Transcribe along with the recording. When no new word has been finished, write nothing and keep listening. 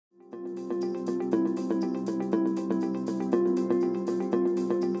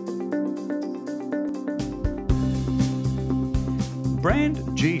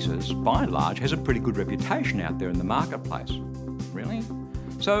brand Jesus, by and large, has a pretty good reputation out there in the marketplace. Really?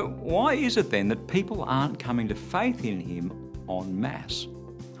 So why is it then that people aren't coming to faith in him en masse?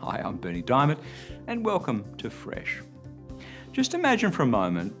 Hi, I'm Berni Dymet, and welcome to Fresh. Just imagine for a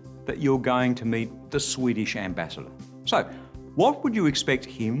moment that you're going to meet the Swedish ambassador. So, what would you expect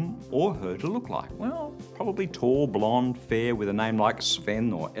him or her to look like? Well, probably tall, blonde, fair, with a name like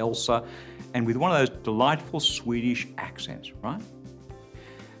Sven or Elsa, and with one of those delightful Swedish accents, right?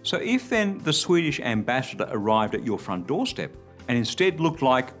 So if then the Swedish ambassador arrived at your front doorstep and instead looked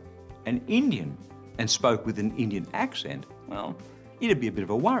like an Indian and spoke with an Indian accent, well, it'd be a bit of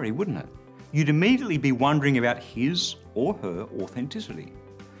a worry, wouldn't it? You'd immediately be wondering about his or her authenticity.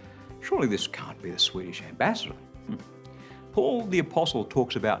 Surely this can't be the Swedish ambassador. Paul the Apostle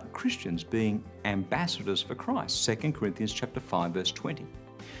talks about Christians being ambassadors for Christ, 2 Corinthians chapter 5, verse 20.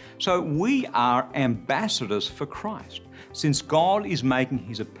 So we are ambassadors for Christ, since God is making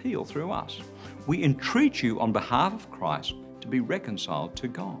his appeal through us. We entreat you on behalf of Christ to be reconciled to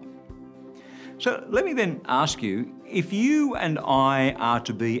God. So let me then ask you, if you and I are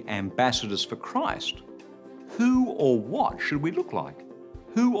to be ambassadors for Christ, who or what should we look like?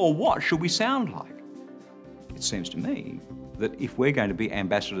 Who or what should we sound like? It seems to me that if we're going to be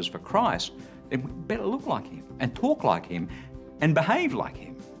ambassadors for Christ, then we better look like him and talk like him and behave like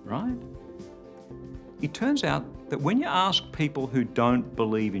him, right? It turns out that when you ask people who don't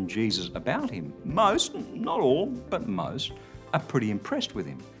believe in Jesus about him, most, not all, but most, are pretty impressed with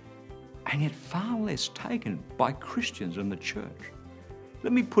him, and yet far less taken by Christians in the church.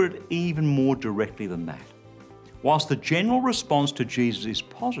 Let me put it even more directly than that. Whilst the general response to Jesus is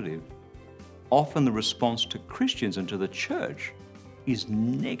positive, often the response to Christians and to the church is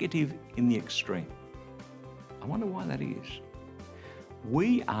negative in the extreme. I wonder why that is.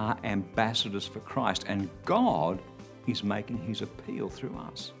 We are ambassadors for Christ, and God is making his appeal through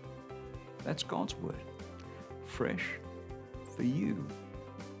us. That's God's word, fresh for you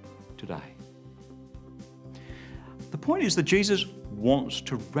today. The point is that Jesus wants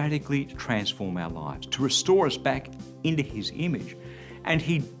to radically transform our lives, to restore us back into his image. And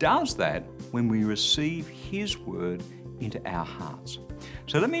he does that when we receive his word into our hearts.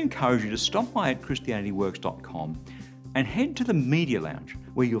 So let me encourage you to stop by at ChristianityWorks.com and head to the Media Lounge,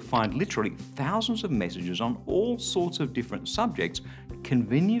 where you'll find literally thousands of messages on all sorts of different subjects,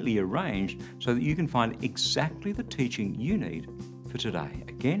 conveniently arranged so that you can find exactly the teaching you need for today.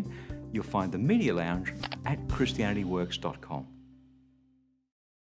 Again, you'll find the Media Lounge at ChristianityWorks.com.